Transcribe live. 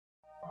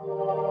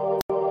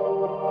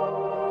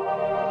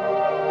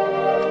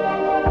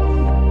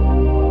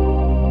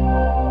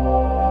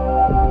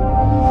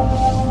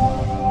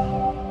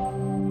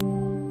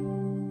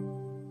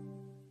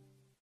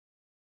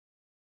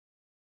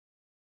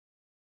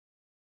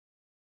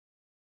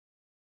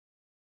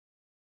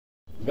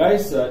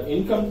Guys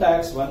income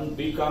tax 1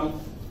 BCom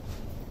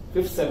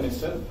 5th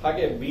semester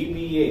ಹಾಗೆ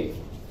BBA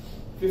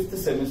 5th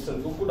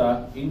ಸೆಮಿಸ್ಟರ್ಗೂ ಕೂಡ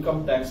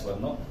income tax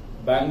ಅನ್ನು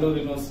Bangalore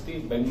university,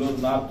 Bengaluru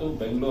north,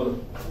 Bengaluru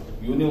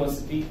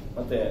university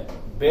ಮತ್ತೆ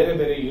ಬೇರೆ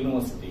ಬೇರೆ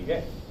ಯೂನಿವರ್ಸಿಟಿಗೆ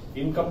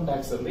ಇನ್ಕಮ್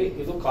ಟ್ಯಾಕ್ಸ್ ಅಲ್ಲಿ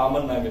ಇದು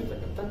ಕಾಮನ್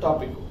ಆಗಿರ್ತಕ್ಕಂಥ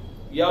ಟಾಪಿಕ್.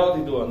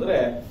 ಯಾವ್ದಿದು ಅಂದ್ರೆ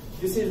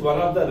this is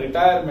one of the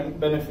retirement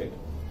benefit.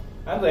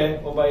 ಅಂದ್ರೆ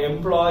ಒಬ್ಬ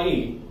ಎಂಪ್ಲಾಯಿ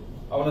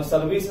ಅವನ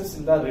ಸರ್ವಿಸಸ್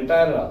ಇಂದ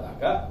ರಿಟೈರ್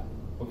ಆದಾಗ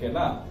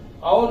ಓಕೆನಾ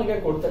ಅವನಿಗೆ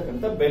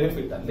ಕೊಡ್ತಕ್ಕಂಥ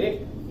ಬೆನಿಫಿಟ್ ಅಲ್ಲಿ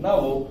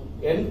ನಾವು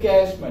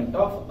encashment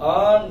of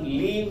earn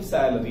leave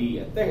salary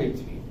ಅಂತ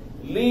ಹೇಳ್ತೀವಿ.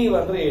 ಲೀವ್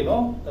ಅಂದ್ರೆ ಏನು?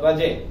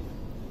 ರಜೆ.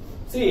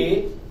 C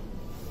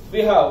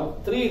we have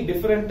 3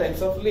 different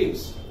types of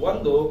leaves.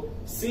 ಒಂದು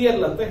CL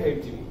ಅಂತ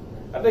ಹೇಳ್ತೀವಿ,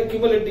 ಅಂದ್ರೆ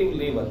ಕ್ಯುಮುಲೇಟಿವ್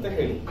ಲೀವ್ ಅಂತ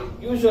ಹೇಳಿ.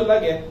 ಯೂಶುವಲ್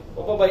ಆಗಿ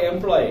ಒಬ್ಬೊಬ್ಬ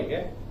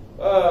ಎಂಪ್ಲಾಯಿಗೆ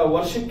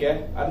ವರ್ಷಕ್ಕೆ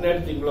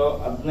 12 ತಿಂಗಳು,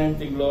 18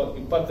 ತಿಂಗಳು,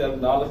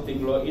 24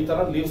 ತಿಂಗಳು ಈ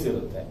ತರ ಲೀವ್ಸ್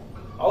ಇರುತ್ತೆ.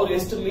 ಅವ್ರು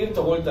ಎಷ್ಟು ಲೀವ್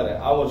ತಗೊಳ್ತಾರೆ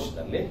ಆ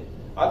ವರ್ಷದಲ್ಲಿ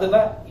ಅದನ್ನ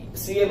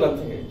CL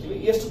ಅಂತ ಹೇಳ್ತೀವಿ.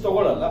 ಎಷ್ಟು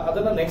ತಗೊಳ್ಳಲ್ಲ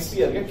ಅದನ್ನ ನೆಕ್ಸ್ಟ್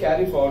ಇಯರ್ಗೆ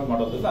ಕ್ಯಾರಿ ಫಾರ್ವರ್ಡ್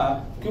ಮಾಡೋದನ್ನ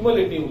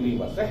ಕ್ಯುಮುಲೇಟಿವ್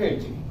ಲೀವ್ ಅಂತ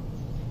ಹೇಳ್ತೀವಿ.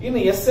 ಇನ್ನು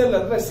SL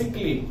ಅಂದ್ರೆ ಸಿಕ್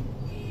ಲೀವ್.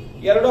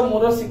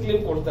 2-3 ಸಿಕ್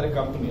ಲೀವ್ ಕೊಡ್ತಾರೆ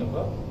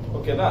ಕಂಪನಿಯವರು.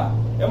 ಓಕೆನಾ,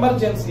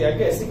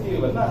 ಎಮರ್ಜೆನ್ಸಿಯಾಗಿ ಸಿಕ್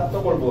ಲೀವ್ ಅನ್ನ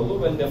ತಗೊಳ್ಬಹುದು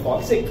ವೆನ್ ದೇ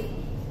ಫಾಲ್ ಸಿಕ್.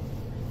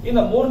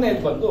 ಇನ್ನು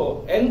ಮೂರನೇದು ಬಂದು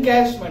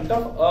ಎನ್ಕ್ಯಾಶ್ಮೆಂಟ್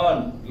ಆಫ್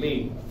ಅರ್ನ್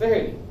ಲೀವ್ ಅಂತ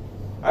ಹೇಳಿ.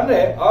 ಅಂದ್ರೆ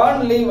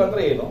ಅರ್ನ್ ಲೀವ್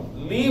ಅಂದ್ರೆ ಏನು?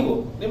 ಲೀವ್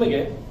ನಿಮಗೆ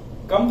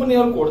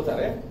ಕಂಪನಿಯವರು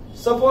ಕೊಡ್ತಾರೆ.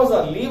 ಸಪೋಸ್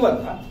ಆ ಲೀವ್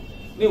ಅನ್ನ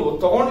ನೀವು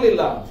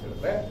ತಗೊಂಡ್ಲಿಲ್ಲ ಅಂತ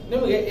ಹೇಳಿದ್ರೆ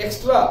ನಿಮಗೆ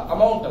ಎಕ್ಸ್ಟ್ರಾ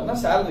ಅಮೌಂಟ್ ಅನ್ನ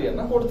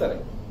ಸ್ಯಾಲರಿಯನ್ನ ಕೊಡ್ತಾರೆ.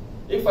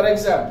 ಈಗ ಫಾರ್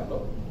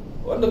ಎಕ್ಸಾಂಪಲ್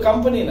ಒಂದು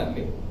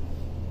ಕಂಪನಿನಲ್ಲಿ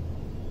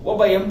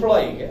ಒಬ್ಬ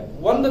ಎಂಪ್ಲಾಯಿಗೆ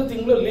 1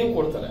 ತಿಂಗಳು ಲೀವ್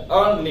ಕೊಡ್ತಾರೆ,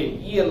 ಅರ್ನ್ ಲೀವ್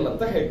EL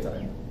ಅಂತ ಹೇಳ್ತಾರೆ.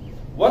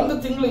 1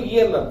 ತಿಂಗಳು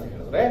EL ಅಂತ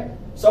ಹೇಳಿದ್ರೆ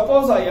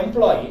ಸಪೋಸ್ ಆ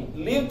ಎಂಪ್ಲಾಯಿ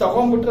ಲೀವ್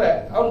ತಗೊಂಡ್ಬಿಟ್ರೆ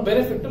ಅವ್ನ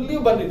ಬೆನಿಫಿಟ್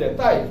ಲೀವ್ ಬಂದಿದೆ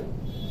ಅಂತ ಆಯ್ತು.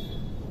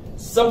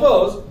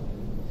 ಸಪೋಸ್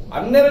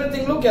 12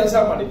 ತಿಂಗಳು ಕೆಲಸ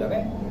ಮಾಡಿದ್ದಾನೆ,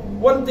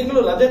 1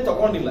 ತಿಂಗಳು ರಜೆ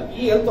ತಗೊಂಡಿಲ್ಲ,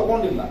 EL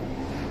ತಗೊಂಡಿಲ್ಲ,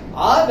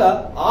 ಆಗ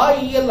ಆ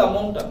EL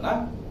ಅಮೌಂಟ್ ಅನ್ನ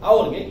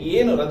ಅವನಿಗೆ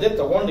ಏನು ರಜೆ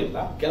ತಗೊಂಡಿಲ್ಲ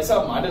ಕೆಲಸ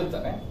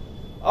ಮಾಡಿರ್ತಾನೆ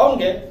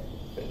ಅವನಿಗೆ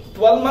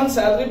 12 ಮಂತ್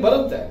ಸ್ಯಾಲರಿ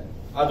ಬರುತ್ತೆ.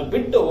 ಅದು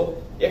ಬಿಟ್ಟು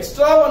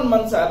ಎಕ್ಸ್ಟ್ರಾ 1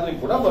 ಮಂತ್ ಸ್ಯಾಲರಿ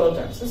ಕೂಡ ಬರೋ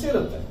ಚಾನ್ಸಸ್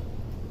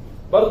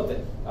ಬರುತ್ತೆ.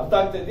 ಅರ್ಥ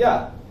ಆಗ್ತಿದ್ಯಾ?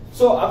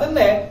 ಸೊ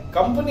ಅದನ್ನೇ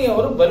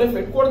ಕಂಪನಿಯವರು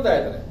ಬೆನಿಫಿಟ್ ಕೊಡ್ತಾ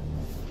ಇದ್ದಾರೆ.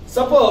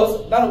 ಸಪೋಸ್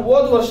ನಾನು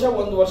ಹೋದ ವರ್ಷ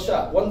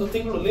 1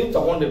 ತಿಂಗಳು ಲೀವ್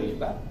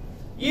ತಗೊಂಡಿರ್ಲಿಲ್ಲ,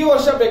 ಈ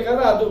ವರ್ಷ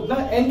ಬೇಕಾದ್ರೆ ಅದನ್ನ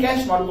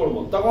ಎನ್ಕ್ಯಾಶ್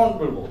ಮಾಡ್ಕೊಳ್ಬಹುದು,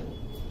 ತಗೊಂಡ್ಬಿಡ್ಬಹುದು.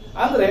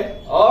 ಅಂದ್ರೆ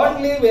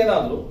ಅರ್ನ್ ಲೀವ್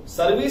ಏನಾದ್ರು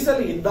ಸರ್ವಿಸ್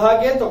ಅಲ್ಲಿ ಇದ್ದ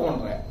ಹಾಗೆ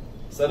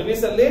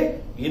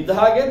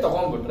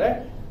ತಗೊಂಡ್ಬಿಟ್ರೆ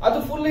ಅದು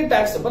ಫುಲ್ಲಿ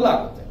ಟ್ಯಾಕ್ಸಬಲ್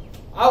ಆಗುತ್ತೆ.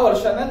 ಆ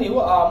ವರ್ಷನ ನೀವು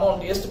ಆ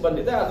ಅಮೌಂಟ್ ಎಷ್ಟು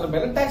ಬಂದಿದೆ ಅದ್ರ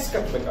ಮೇಲೆ ಟ್ಯಾಕ್ಸ್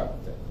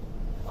ಕಟ್ಟಬೇಕಾಗುತ್ತೆ.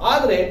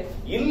 ಆದ್ರೆ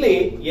ಇಲ್ಲಿ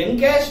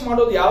ಎನ್ಕ್ಯಾಶ್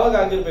ಮಾಡೋದು ಯಾವಾಗ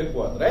ಆಗಿರ್ಬೇಕು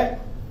ಅಂದ್ರೆ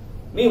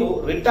ನೀವು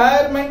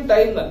ರಿಟೈರ್ಮೆಂಟ್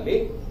ಟೈಮ್ ನಲ್ಲಿ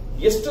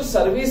ಎಷ್ಟು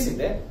ಸರ್ವಿಸ್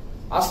ಇದೆ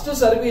ಅಷ್ಟು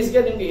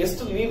ಸರ್ವಿಸ್ಗೆ ನಿಮ್ಗೆ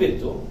ಎಷ್ಟು ಲೀವ್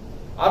ಇತ್ತು,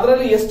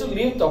 ಅದರಲ್ಲಿ ಎಷ್ಟು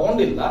ಲೀವ್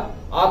ತಗೊಂಡಿಲ್ಲ,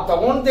 ಆ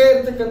ತಗೊಂಡೇ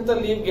ಇರ್ತಕ್ಕಂಥ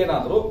ಲೀವ್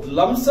ಏನಾದ್ರು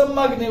ಲಂಸಮ್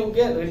ಆಗಿ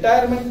ನಿಮ್ಗೆ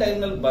ರಿಟೈರ್ಮೆಂಟ್ ಟೈಮ್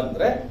ನಲ್ಲಿ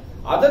ಬಂದ್ರೆ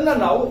ಅದನ್ನ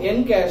ನಾವು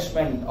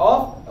ಎನ್ಕ್ಯಾಶ್ಮೆಂಟ್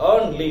ಆಫ್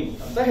ಅರ್ನ್ ಲೀವ್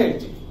ಅಂತ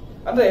ಹೇಳ್ತೀವಿ.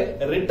 ಅಂದ್ರೆ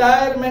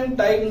ರಿಟೈರ್ಮೆಂಟ್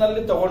ಟೈಮ್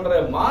ನಲ್ಲಿ ತಗೊಂಡ್ರೆ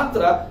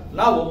ಮಾತ್ರ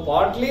ನಾವು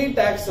ಪಾರ್ಟ್ಲಿ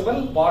ಟ್ಯಾಕ್ಸಬಲ್,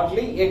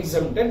 ಪಾರ್ಟ್ಲಿ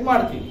ಎಕ್ಸೆಂಪ್ಟೆಡ್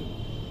ಮಾಡ್ತೀವಿ.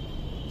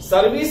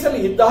 ಸರ್ವಿಸ್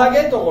ಅಲ್ಲಿ ಇದ್ದ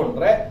ಹಾಗೆ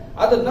ತಗೊಂಡ್ರೆ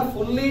ಅದನ್ನ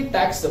ಫುಲ್ಲಿ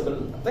ಟ್ಯಾಕ್ಸಬಲ್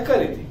ಅಂತ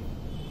ಕರಿತೀವಿ.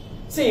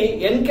 C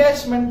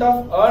encashment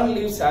of earn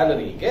leave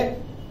ಸ್ಯಾಲರಿಗೆ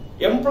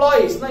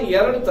employees ನ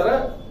 2 ತರ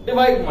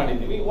ಡಿವೈಡ್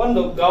ಮಾಡಿದೀವಿ.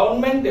 ಒಂದು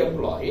ಗವರ್ಮೆಂಟ್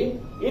ಎಂಪ್ಲಾಯಿ,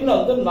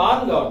 ಇನ್ನೊಂದು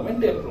ನಾನ್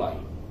ಗವರ್ಮೆಂಟ್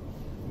ಎಂಪ್ಲಾಯಿ.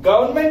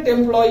 ಗವರ್ಮೆಂಟ್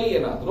ಎಂಪ್ಲಾಯಿ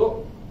ಏನಾದ್ರು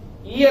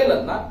EL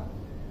ಅನ್ನ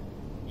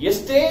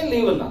ಎಷ್ಟೇ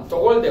ಲೀವ್ ಅನ್ನ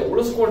ತಗೊಳ್ದೆ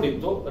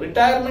ಉಳಿಸ್ಕೊಂಡಿದ್ದು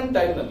ರಿಟೈರ್ಮೆಂಟ್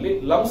ಟೈಮ್ ನಲ್ಲಿ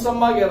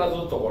ಲಂಸಮ್ ಆಗಿ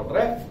ಏನಾದ್ರು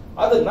ತಗೊಂಡ್ರೆ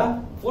ಅದನ್ನ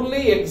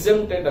ಫುಲ್ಲಿ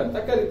ಎಕ್ಸೆಂಪ್ಟೆಡ್ ಅಂತ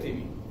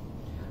ಕರಿತೀವಿ.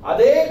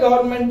 ಅದೇ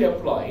ಗವರ್ಮೆಂಟ್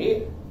ಎಂಪ್ಲಾಯಿ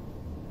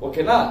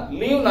ಓಕೆನಾ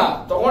ಲೀವ್ ನ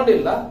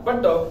ತಗೊಂಡಿಲ್ಲ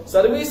ಬಟ್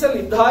ಸರ್ವಿಸ್ ಅಲ್ಲಿ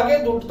ಇದ್ದ ಹಾಗೆ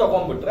ದುಡ್ಡು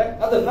ತಗೊಂಡ್ಬಿಟ್ರೆ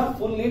ಅದನ್ನ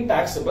ಫುಲ್ಲಿ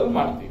ಟ್ಯಾಕ್ಸಬಲ್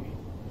ಮಾಡ್ತೀವಿ.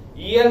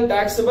 EL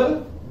taxable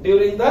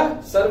during the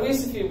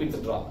service fee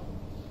withdraw.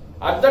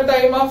 At the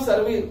time of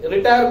service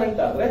retirement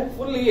ಆದ್ರೆ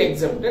ಫುಲ್ಲಿ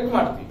ಎಕ್ಸೆಂಪ್ಟೆಡ್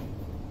ಮಾಡ್ತೀವಿ.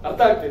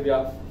 ಅರ್ಥ ಆಗ್ತಿದ್ಯಾ?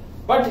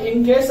 But in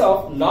case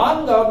of non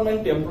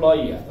government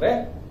employee ಆದ್ರೆ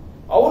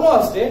ಅವನು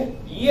ಅಷ್ಟೇ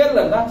EL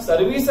ಅನ್ನ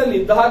ಸರ್ವಿಸ್ ಅಲ್ಲಿ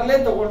ಇದ್ದಾಗಲೇ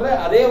ತಗೊಂಡ್ರೆ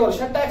ಅದೇ ವರ್ಷ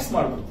ಟ್ಯಾಕ್ಸ್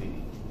ಮಾಡ್ಬಿಡ್ತೀವಿ.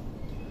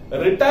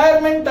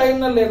 ರಿಟೈರ್ಮೆಂಟ್ ಟೈಮ್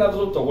ನಲ್ಲಿ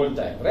ಏನಾದ್ರು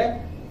ತಗೊಳ್ತಾ ಇದ್ರೆ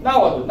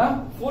ನಾವು ಅದನ್ನ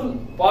full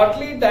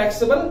partly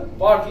taxable,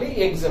 partly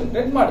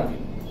exempted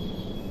ಮಾಡ್ತೀವಿ.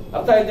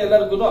 ಅರ್ಥ ಆಯ್ತು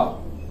ಎಲ್ಲರಿಗೂ?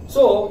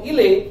 ಸೊ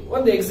ಇಲ್ಲಿ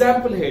ಒಂದು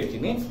ಎಕ್ಸಾಂಪಲ್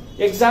ಹೇಳ್ತೀನಿ,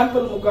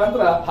 ಎಕ್ಸಾಂಪಲ್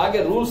ಮುಖಾಂತರ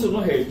ಹಾಗೆ ರೂಲ್ಸ್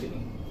ಹೇಳ್ತೀನಿ.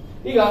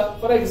 ಈಗ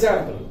ಫಾರ್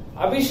ಎಕ್ಸಾಂಪಲ್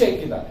ಅಭಿಷೇಕ್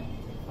ಇದ್ದಾನೆ.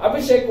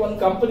 ಅಭಿಷೇಕ್ ಒಂದು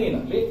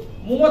ಕಂಪನಿನಲ್ಲಿ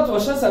 30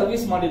 ವರ್ಷ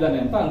ಸರ್ವಿಸ್ ಮಾಡಿದ್ದಾನೆ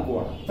ಅಂತ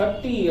ಅನ್ಕೋಣ.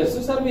 30 ಇಯರ್ಸ್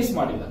ಸರ್ವಿಸ್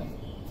ಮಾಡಿದ್ದಾನೆ.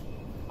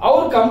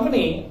 ಅವ್ರ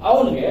ಕಂಪನಿ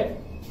ಅವನಿಗೆ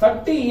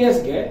 30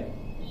 ಇಯರ್ಸ್ಗೆ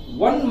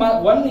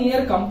 1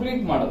 ಇಯರ್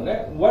ಕಂಪ್ಲೀಟ್ ಮಾಡಿದ್ರೆ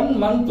 1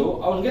 ಮಂತ್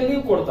ಅವನಿಗೆ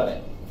ಲೀವ್ ಕೊಡ್ತಾರೆ.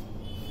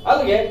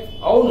 ಅಲ್ಲಿಗೆ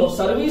ಅವನು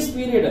ಸರ್ವಿಸ್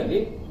ಪೀರಿಯಡ್ ಅಲ್ಲಿ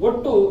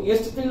ಒಟ್ಟು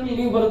ಎಷ್ಟು ತಿಂಗಳು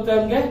ಲೀವ್ ಬರುತ್ತೆ?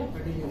 ಅವನಿಗೆ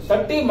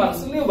 30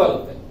 ಮಂತ್ಸ್ ಲೀವ್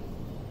ಬರುತ್ತೆ.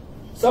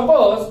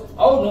 ಸಪೋಸ್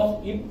ಅವನು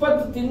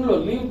 20 ತಿಂಗಳು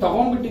ಲೀವ್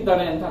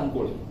ತಗೊಂಡ್ಬಿಟ್ಟಿದ್ದಾನೆ ಅಂತ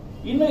ಅನ್ಕೊಳ್ಳಿ.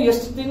 ಇನ್ನು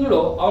ಎಷ್ಟು ತಿಂಗಳು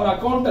ಅವನ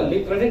ಅಕೌಂಟ್ ಅಲ್ಲಿ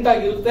ಕ್ರೆಡಿಟ್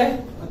ಆಗಿರುತ್ತೆ?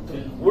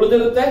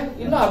 ಉಳಿದಿರುತ್ತೆ.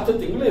 ಇನ್ನು 10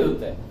 ತಿಂಗಳು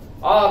ಇರುತ್ತೆ.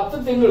 ಆ 10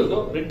 ತಿಂಗಳದು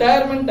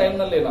ರಿಟೈರ್ಮೆಂಟ್ ಟೈಮ್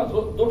ನಲ್ಲಿ ಏನಾದ್ರು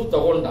ದುಡ್ಡು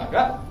ತಗೊಂಡಾಗ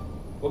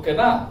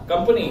ಓಕೆನಾ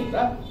ಕಂಪನಿಯಿಂದ,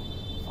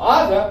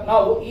 ಆಗ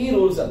ನಾವು ಈ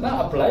ರೂಲ್ಸ್ ಅನ್ನ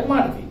ಅಪ್ಲೈ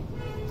ಮಾಡ್ತೀವಿ.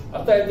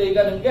 ಅರ್ಥ ಆಯ್ತು ಈಗ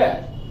ನಿಮ್ಗೆ?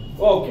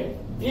 ಓಕೆ,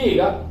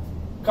 ಈಗ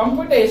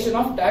computation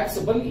of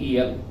taxable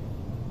EL.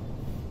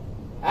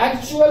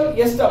 Actual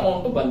ಎಷ್ಟು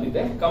ಅಮೌಂಟ್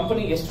ಬಂದಿದೆ,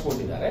 ಕಂಪನಿ ಎಷ್ಟು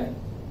ಕೊಟ್ಟಿದ್ದಾರೆ,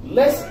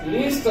 less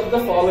least of the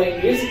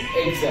following is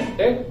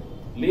exempted.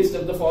 Least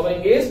of the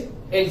following is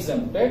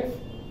exempted.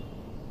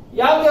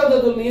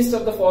 ಯಾವ್ಯಾವ್ದು least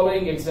of the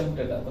following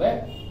exempted ಅಂದ್ರೆ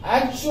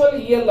ಆಕ್ಚುಯಲ್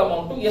ಇಎಲ್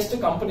ಅಮೌಂಟ್ ಎಷ್ಟು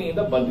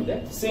ಕಂಪನಿಯಿಂದ ಬಂದಿದೆ,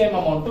 ಸೇಮ್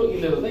ಅಮೌಂಟ್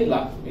ಇಲ್ಲಿರೋದು ಇಲ್ಲಿ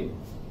ಹಾಕ್ತೀವಿ.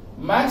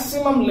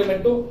 Maximum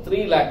limit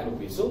 3 lakh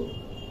rupees.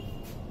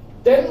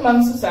 10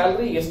 months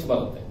salary ಎಷ್ಟು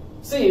ಬರುತ್ತೆ.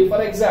 C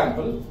for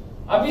example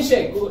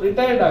Abhishek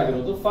retired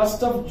ಆಗಿರೋದು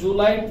 1st of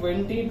July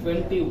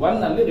 2021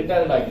 ನಲ್ಲಿ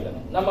ರಿಟೈರ್ಡ್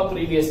ಆಗಿದ್ದಾನೆ ನಮ್ಮ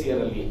ಪ್ರೀವಿಯಸ್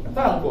ಇಯರ್ ಅಲ್ಲಿ ಅಂತ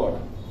ಅನ್ಕೋಣ.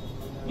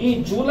 ಈ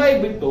ಜುಲೈ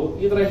ಬಿಟ್ಟು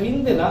ಇದರ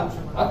ಹಿಂದಿನ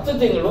 10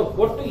 ತಿಂಗಳು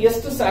ಒಟ್ಟು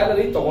ಎಷ್ಟು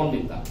ಸ್ಯಾಲರಿ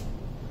ತಗೊಂಡಿದ್ದ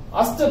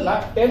ಅಷ್ಟನ್ನ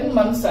 10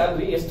 months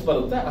ಸ್ಯಾಲರಿ ಎಷ್ಟು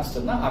ಬರುತ್ತೆ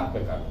ಅಷ್ಟನ್ನ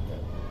ಹಾಕ್ಬೇಕಾಗುತ್ತೆ.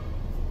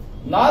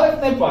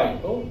 4ನೇ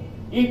ಪಾಯಿಂಟ್,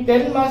 ಈ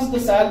 10 months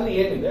ಸ್ಯಾಲರಿ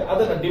ಏನಿದೆ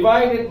ಅದನ್ನ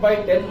ಡಿವೈಡೆಡ್ ಬೈ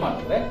 10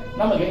 ಮಾಡಿದ್ರೆ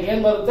ನಮಗೆ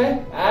ಏನ್ ಬರುತ್ತೆ,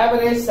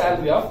 ಆವರೇಜ್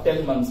ಸ್ಯಾಲರಿ ಆಫ್ 10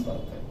 months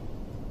ಬರುತ್ತೆ.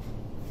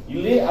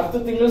 ಇಲ್ಲಿ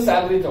 10 ತಿಂಗಳು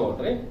ಸ್ಯಾಲರಿ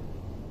ತಗೊಂಡ್ರೆ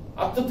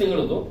 10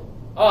 ತಿಂಗಳದು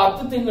ಆ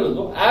 10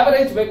 ತಿಂಗಳದು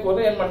ಆವರೇಜ್ ಬೇಕು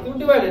ಅಂದ್ರೆ ಏನ್ ಮಾಡ್ತೀವಿ,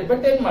 ಡಿವೈಡೆಡ್ ಬೈ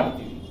 10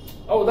 ಮಾಡ್ತೀವಿ.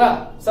 ಹೌದಾ,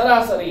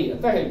 ಸರಾಸರಿ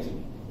ಅಂತ ಹೇಳ್ತೀವಿ.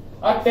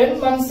 ಆ 10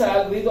 months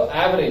ಸ್ಯಾಲರಿದು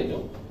ಆವರೇಜ್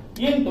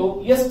ಇಂಟು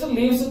ಎಷ್ಟು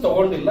ಲೀವ್ಸ್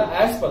ತಗೊಂಡಿಲ್ಲ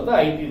as per the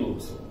IT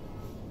rules.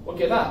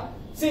 ಓಕೆನಾ.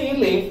 ಸಿ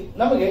ಇಲ್ಲಿ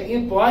ನಮಗೆ ಈ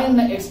ಪಾಯಿಂಟ್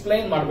ನ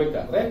ಎಕ್ಸ್ಪ್ಲೈನ್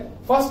ಮಾಡ್ಬೇಕಾದ್ರೆ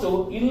ಫಸ್ಟ್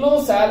ಇಲ್ಲೂ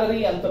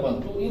ಸ್ಯಾಲರಿ ಅಂತ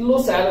ಬಂತು, ಇಲ್ಲೂ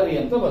ಸ್ಯಾಲರಿ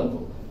ಅಂತ ಬಂತು.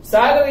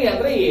 ಸ್ಯಾಲರಿ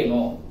ಅಂದ್ರೆ ಏನು,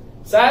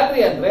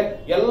 ಸ್ಯಾಲರಿ ಅಂದ್ರೆ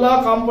ಎಲ್ಲಾ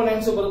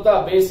ಕಾಂಪೊನೆಂಟ್ಸ್ ಬರುತ್ತಾ,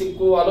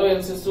 ಬೇಸಿಕ್,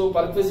 ಅಲೋಯನ್ಸಸ್,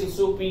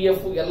 ಪರ್ಕ್ವಿಸಿಟ್ಸ್,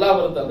 PF ಎಲ್ಲಾ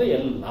ಬರುತ್ತೆ.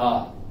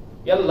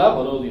 ಎಲ್ಲ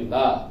ಬರೋದಿಲ್ಲ.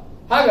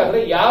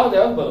 ಹಾಗಾದ್ರೆ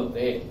ಯಾವ್ದಾವ್ದು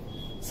ಬರುತ್ತೆ,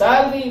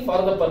 salary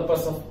for the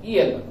purpose of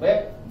EL ಅಂದ್ರೆ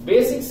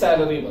ಬೇಸಿಕ್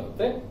ಸ್ಯಾಲರಿ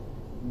ಬರುತ್ತೆ.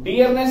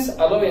 ಡಿಯರ್ನೆಸ್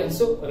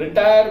ಅಲೋಯನ್ಸ್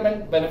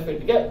ರಿಟೈರ್ಮೆಂಟ್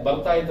ಬೆನಿಫಿಟ್ ಗೆ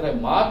ಬರ್ತಾ ಇದ್ರೆ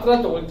ಮಾತ್ರ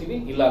ತಗೊಳ್ತೀವಿ,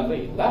 ಇಲ್ಲ ಅಂದ್ರೆ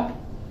ಇಲ್ಲ.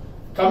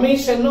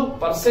 ಕಮಿಷನ್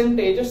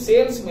ಪರ್ಸೆಂಟೇಜ್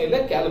ಸೇಲ್ಸ್ ಮೇಲೆ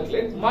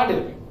ಕ್ಯಾಲ್ಕುಲೇಟ್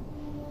ಮಾಡಿರ್ಬೇಕು.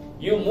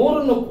 ಇವು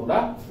ಮೂರನ್ನು ಕೂಡ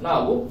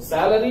ನಾವು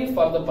salary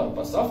for the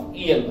purpose of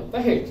EL ಅಂತ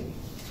ಹೇಳ್ತೀವಿ.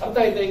 ಅರ್ಥ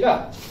ಆಯ್ತಾ?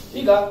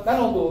 ಈಗ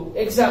ನಾನೊಂದು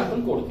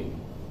ಎಕ್ಸಾಂಪಲ್ ಕೊಡ್ತೀನಿ.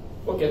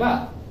 ಓಕೆನಾ.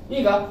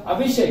 ಈಗ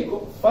ಅಭಿಷೇಕ್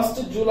 1st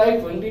July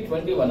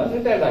 2021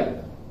 ರಿಟೈರ್ಡ್ ಆಗಿದೆ.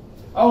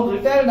 ಅವ್ನು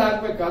ರಿಟೈರ್ಡ್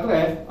ಆಗ್ಬೇಕಾದ್ರೆ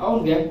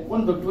ಅವನ್ಗೆ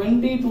ಒಂದು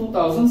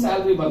 22,000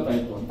 ಸ್ಯಾಲರಿ ಬರ್ತಾ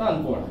ಇತ್ತು ಅಂತ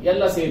ಅನ್ಕೋಣ.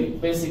 ಎಲ್ಲ ಸೇರಿ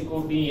ಬೇಸಿಕ್,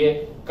 DA,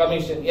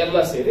 ಕಮಿಷನ್ ಎಲ್ಲ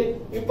ಸೇರಿ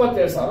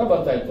 22,000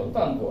 ಬರ್ತಾ ಇತ್ತು ಅಂತ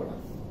ಅನ್ಕೋಣ.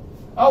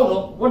 ಅವನು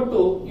ಒಟ್ಟು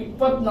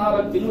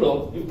 24 ತಿಂಗಳು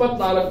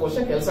 24 ವರ್ಷ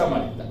ಕೆಲಸ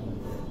ಮಾಡಿದ್ದ.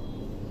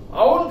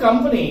 ಅವನ್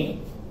ಕಂಪನಿ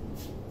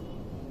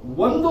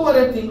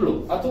 1.5 ತಿಂಗಳು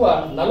ಅಥವಾ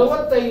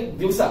 45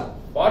 ದಿವಸ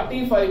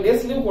 45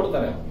 ಡೇಸ್ ಲೀವ್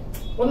ಕೊಡ್ತಾರೆ.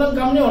 ಒಂದೊಂದು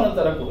ಕಂಪನಿ ಒಂದೊಂದ್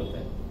ತರ ಕೊಡುತ್ತೆ.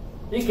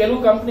 ಈ ಕೆಲವು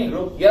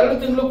ಕಂಪನಿಗಳು 2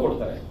 ತಿಂಗಳು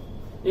ಕೊಡ್ತಾರೆ.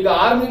 ಈಗ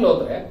ಆರ್ಮಿಲಿ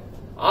ಹೋದ್ರೆ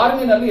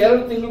ಆರ್ಮಿನಲ್ಲಿ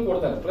 2 ತಿಂಗಳು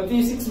ಕೊಡ್ತಾರೆ. ಪ್ರತಿ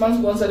 6 months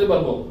ಒಂದ್ಸರಿ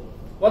ಬರ್ಬೋದು,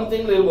 1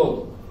 ತಿಂಗಳು ಇರ್ಬೋದು,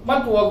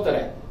 ಮತ್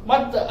ಹೋಗ್ತಾರೆ,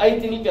 ಮತ್ 5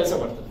 ತಿಂಗಳು ಕೆಲಸ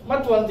ಮಾಡ್ತಾರೆ,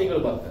 ಮತ್ 1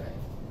 ತಿಂಗಳು ಬರ್ತಾರೆ.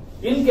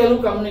 ಇನ್ ಕೆಲವು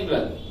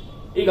ಕಂಪನಿಗಳಲ್ಲಿ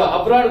ಈಗ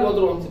ಅಬ್ರಾಡ್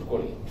ಹೋದ್ರು ಅಂತ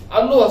ಇಟ್ಕೊಳ್ಳಿ,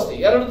 ಅಲ್ಲೂ ಅಷ್ಟೇ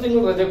 2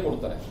 ತಿಂಗಳು ರಜೆ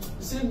ಕೊಡ್ತಾರೆ.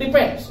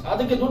 ಡಿಪೆಂಡ್ಸ್,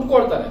 ಅದಕ್ಕೆ ದುಡ್ಡು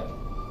ಕೊಡ್ತಾರೆ.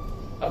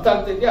 ಅರ್ಥ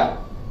ಆಗ್ತಿದ್ಯಾ?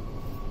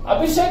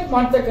 ಅಭಿಷೇಕ್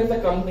ಮಾಡ್ತಕ್ಕಂಥ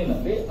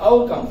ಕಂಪನಿನಲ್ಲಿ ಅವ್ರ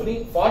ಕಂಪನಿ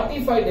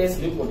 45 ಡೇಸ್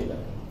ಲೀವ್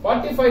ಕೊಟ್ಟಿದ್ದಾರೆ.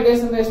 45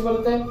 ಡೇಸ್ ಅಂದ್ರೆ ಎಷ್ಟು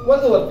ಬರುತ್ತೆ,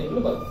 1.5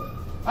 ತಿಂಗಳು ಬರುತ್ತೆ.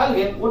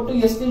 ಅಲ್ಲಿಗೆ ಒಟ್ಟು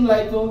ಎಷ್ಟು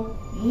ತಿಂಗಳಾಯ್ತು,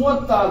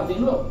 36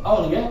 ತಿಂಗಳು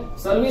ಅವನಿಗೆ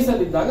ಸರ್ವಿಸ್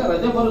ಅಲ್ಲಿ ಇದ್ದಾಗ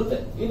ರಜೆ ಬರುತ್ತೆ.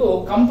 ಇದು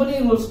ಕಂಪನಿ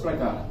ರೂಲ್ಸ್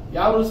ಪ್ರಕಾರ.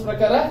 ಯಾವ ರೂಲ್ಸ್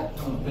ಪ್ರಕಾರ?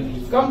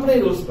 ಕಂಪನಿ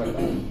ರೂಲ್ಸ್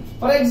ಪ್ರಕಾರ.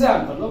 ಫಾರ್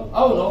ಎಕ್ಸಾಂಪಲ್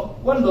ಅವನು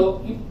ಒಂದು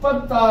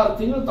 26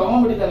 ತಿಂಗಳು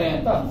ತಗೊಂಡ್ಬಿಟ್ಟಿದ್ದಾನೆ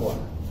ಅಂತ ಅನ್ಕೋಣ.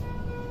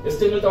 ಎಷ್ಟು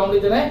ತಿಂಗಳು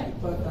ತಗೊಂಡಿದ್ದಾನೆ?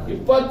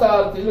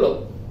 26 ತಿಂಗಳು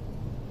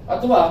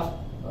ಅಥವಾ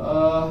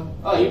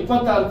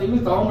 26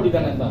 ತಿಂಗಳು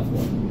ತಗೊಂಡ್ಬಿಟ್ಟಿದ್ದಾನೆ ಅಂತ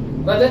ಅನ್ಕೋಣ.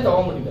 ರಜೆ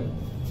ತಗೊಂಡ್ಬಿಟ್ಟಿದ್ದಾನೆ.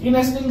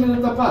 ಇನ್ನೆಷ್ಟು ತಿಂಗಳು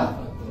ಇರುತ್ತಪ್ಪ?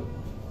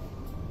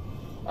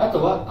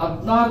 ಅಥವಾ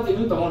 16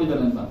 ತಿಂಗಳು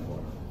ತಗೊಂಡಿದ್ದಾನೆ ಅಂತ ಅನ್ಕೋಣ.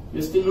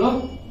 ಎಷ್ಟು ತಿಂಗಳು?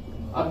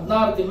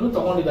 16 ತಿಂಗಳು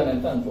ತಗೊಂಡಿದ್ದಾನೆ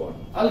ಅಂತ ಅನ್ಕೋಣ.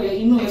 ಅಲ್ಲಿಗೆ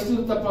ಇನ್ನು ಎಷ್ಟು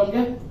ಇರುತ್ತಪ್ಪ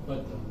ಅವನಿಗೆ?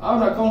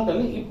 ಅವನ ಅಕೌಂಟ್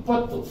ಅಲ್ಲಿ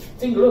 20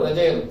 ತಿಂಗಳು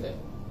ರಜೆ ಇರುತ್ತೆ.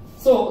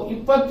 ಸೊ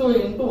 20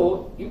 ಇಂಟು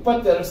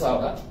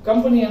 22,000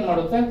 ಕಂಪನಿ ಏನ್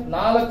ಮಾಡುತ್ತೆ,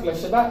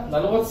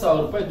 4,40,000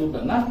 ರೂಪಾಯಿ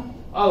ದುಡ್ಡನ್ನ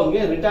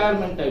ಅವ್ರಿಗೆ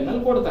ರಿಟೈರ್ಮೆಂಟ್ ಟೈಮ್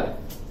ನಲ್ಲಿ ಕೊಡ್ತಾರೆ.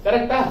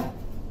 ಕರೆಕ್ಟಾ?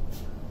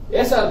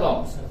 S R no?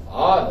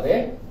 ಆದ್ರೆ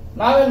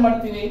ನಾವೇನ್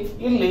ಮಾಡ್ತೀವಿ,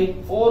 ಇಲ್ಲಿ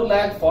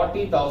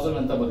 4,40,000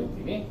 ಅಂತ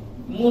ಬರೀತೀವಿ.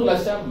 3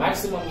 ಲಕ್ಷ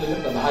ಮ್ಯಾಕ್ಸಿಮಮ್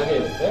ಲಿಮಿಟ್ ಅದು ಹಾಗೆ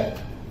ಇರುತ್ತೆ.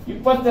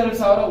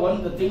 22,000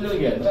 ಒಂದು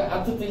ತಿಂಗಳಿಗೆ ಅಂದ್ರೆ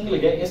 10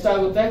 ತಿಂಗಳಿಗೆ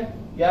ಎಷ್ಟಾಗುತ್ತೆ?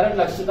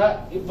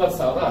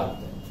 2,20,000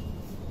 ಆಗುತ್ತೆ.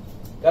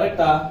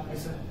 ಕರೆಕ್ಟಾ?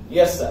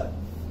 Yes sir.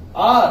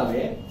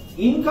 ಆದ್ರೆ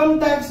ಇನ್ಕಮ್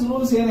ಟ್ಯಾಕ್ಸ್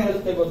ರೂಲ್ಸ್ ಏನ್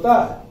ಹೇಳುತ್ತೆ ಗೊತ್ತಾ?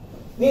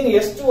 ನೀನು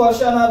ಎಷ್ಟು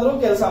ವರ್ಷನಾದ್ರೂ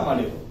ಕೆಲಸ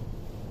ಮಾಡಿರು,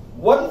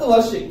 1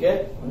 ವರ್ಷಕ್ಕೆ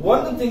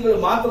 1 ತಿಂಗಳು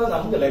ಮಾತ್ರ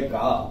ನಮ್ಗೆ ಲೆಕ್ಕ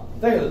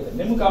ಅಂತ ಹೇಳುತ್ತೆ.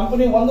 ನಿಮ್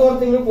ಕಂಪನಿ 1.5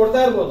 ತಿಂಗಳು ಕೊಡ್ತಾ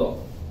ಇರ್ಬೋದು,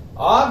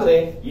 ಆದ್ರೆ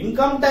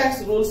ಇನ್ಕಮ್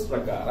ಟ್ಯಾಕ್ಸ್ ರೂಲ್ಸ್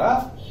ಪ್ರಕಾರ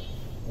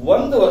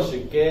 1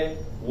 ವರ್ಷಕ್ಕೆ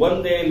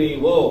 1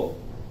 ಲೀವು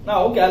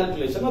ನಾವು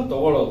ಕ್ಯಾಲ್ಕುಲೇಷನ್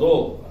ತಗೊಳ್ಳೋದು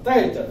ಅಂತ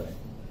ಹೇಳ್ತಾರೆ.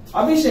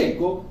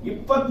 ಅಭಿಷೇಕ್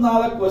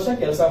 24 ವರ್ಷ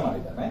ಕೆಲಸ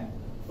ಮಾಡಿದ್ದಾನೆ.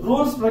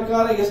 ರೂಲ್ಸ್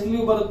ಪ್ರಕಾರ ಎಷ್ಟು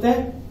ಲೀವ್ ಬರುತ್ತೆ?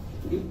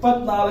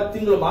 24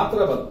 ತಿಂಗಳು ಮಾತ್ರ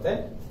ಬರುತ್ತೆ.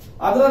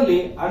 ಅದರಲ್ಲಿ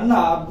ಅಣ್ಣ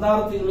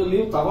 16 ತಿಂಗಳು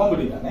ಲೀವ್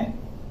ತಗೊಂಡ್ಬಿಟ್ಟಿದ್ದಾನೆ.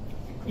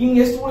 ಹಿಂಗ್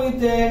ಎಷ್ಟು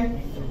ಉಳಿಯುತ್ತೆ?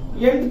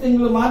 8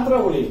 ತಿಂಗಳು ಮಾತ್ರ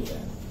ಉಳಿಯುತ್ತೆ.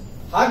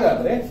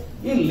 ಹಾಗಾದ್ರೆ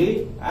ಇಲ್ಲಿ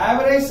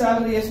ಆವರೇಜ್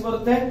ಸ್ಯಾಲರಿ ಎಷ್ಟು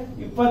ಬರುತ್ತೆ?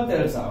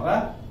 22,000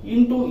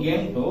 ಇಂಟು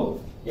 8,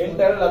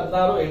 8 2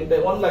 16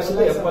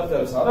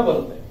 1,72,000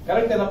 ಬರುತ್ತೆ.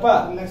 ಕರೆಕ್ಟ್ ಏನಪ್ಪಾ?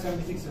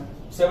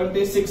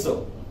 76.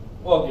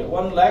 ಓಕೆ,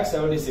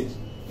 1,76.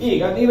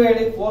 ಈಗ ನೀವ್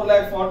ಹೇಳಿ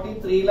 4,40,000,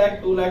 3,00,000,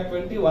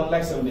 2,20,000,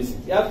 1,76,000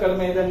 ಯಾವ್ದು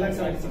ಕಡಿಮೆ ಇದೆ?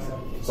 1,76,000.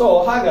 ಸೊ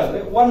ಹಾಗಾದ್ರೆ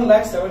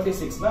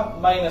 1,76,000 ನ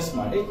ಮೈನಸ್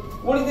ಮಾಡಿ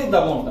ಉಳಿದಿದ್ದ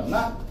ಅಮೌಂಟ್ ಅನ್ನ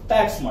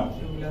ಟ್ಯಾಕ್ಸ್ ಮಾಡಿ.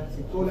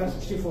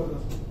 2,64,000.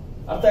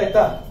 ಅರ್ಥ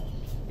ಆಯ್ತಾ?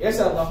 ಎಸ್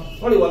ಸರ್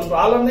ನೋಡಿ, ಒಂದು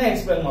ಪ್ರಾಬ್ಲಮ್ನೇ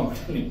ಎಕ್ಸ್ಪ್ಲೇನ್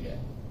ಮಾಡ್ಬಿಟ್ಟು ನಿಮ್ಗೆ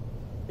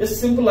ಎಷ್ಟು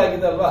ಸಿಂಪಲ್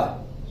ಆಗಿದೆ ಅಲ್ವಾ?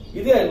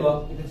 ಇದೆಯಾ ಇಲ್ವಾ?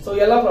 ಸೊ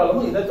ಎಲ್ಲಾ ಪ್ರಾಬ್ಲಮ್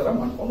ಇದೇ ತರ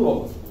ಮಾಡ್ಕೊಂಡು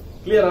ಹೋಗೋದು.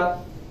 ಕ್ಲಿಯರಾ?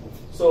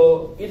 ಸೊ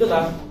ಇದನ್ನ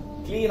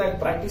ಕ್ಲೀನ್ ಆಗಿ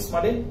ಪ್ರಾಕ್ಟೀಸ್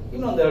ಮಾಡಿ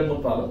ಇನ್ನೊಂದ್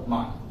 2-3 ಪ್ರಾಬ್ಲಮ್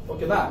ಮಾಡಿ.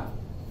 ಓಕೆನಾ?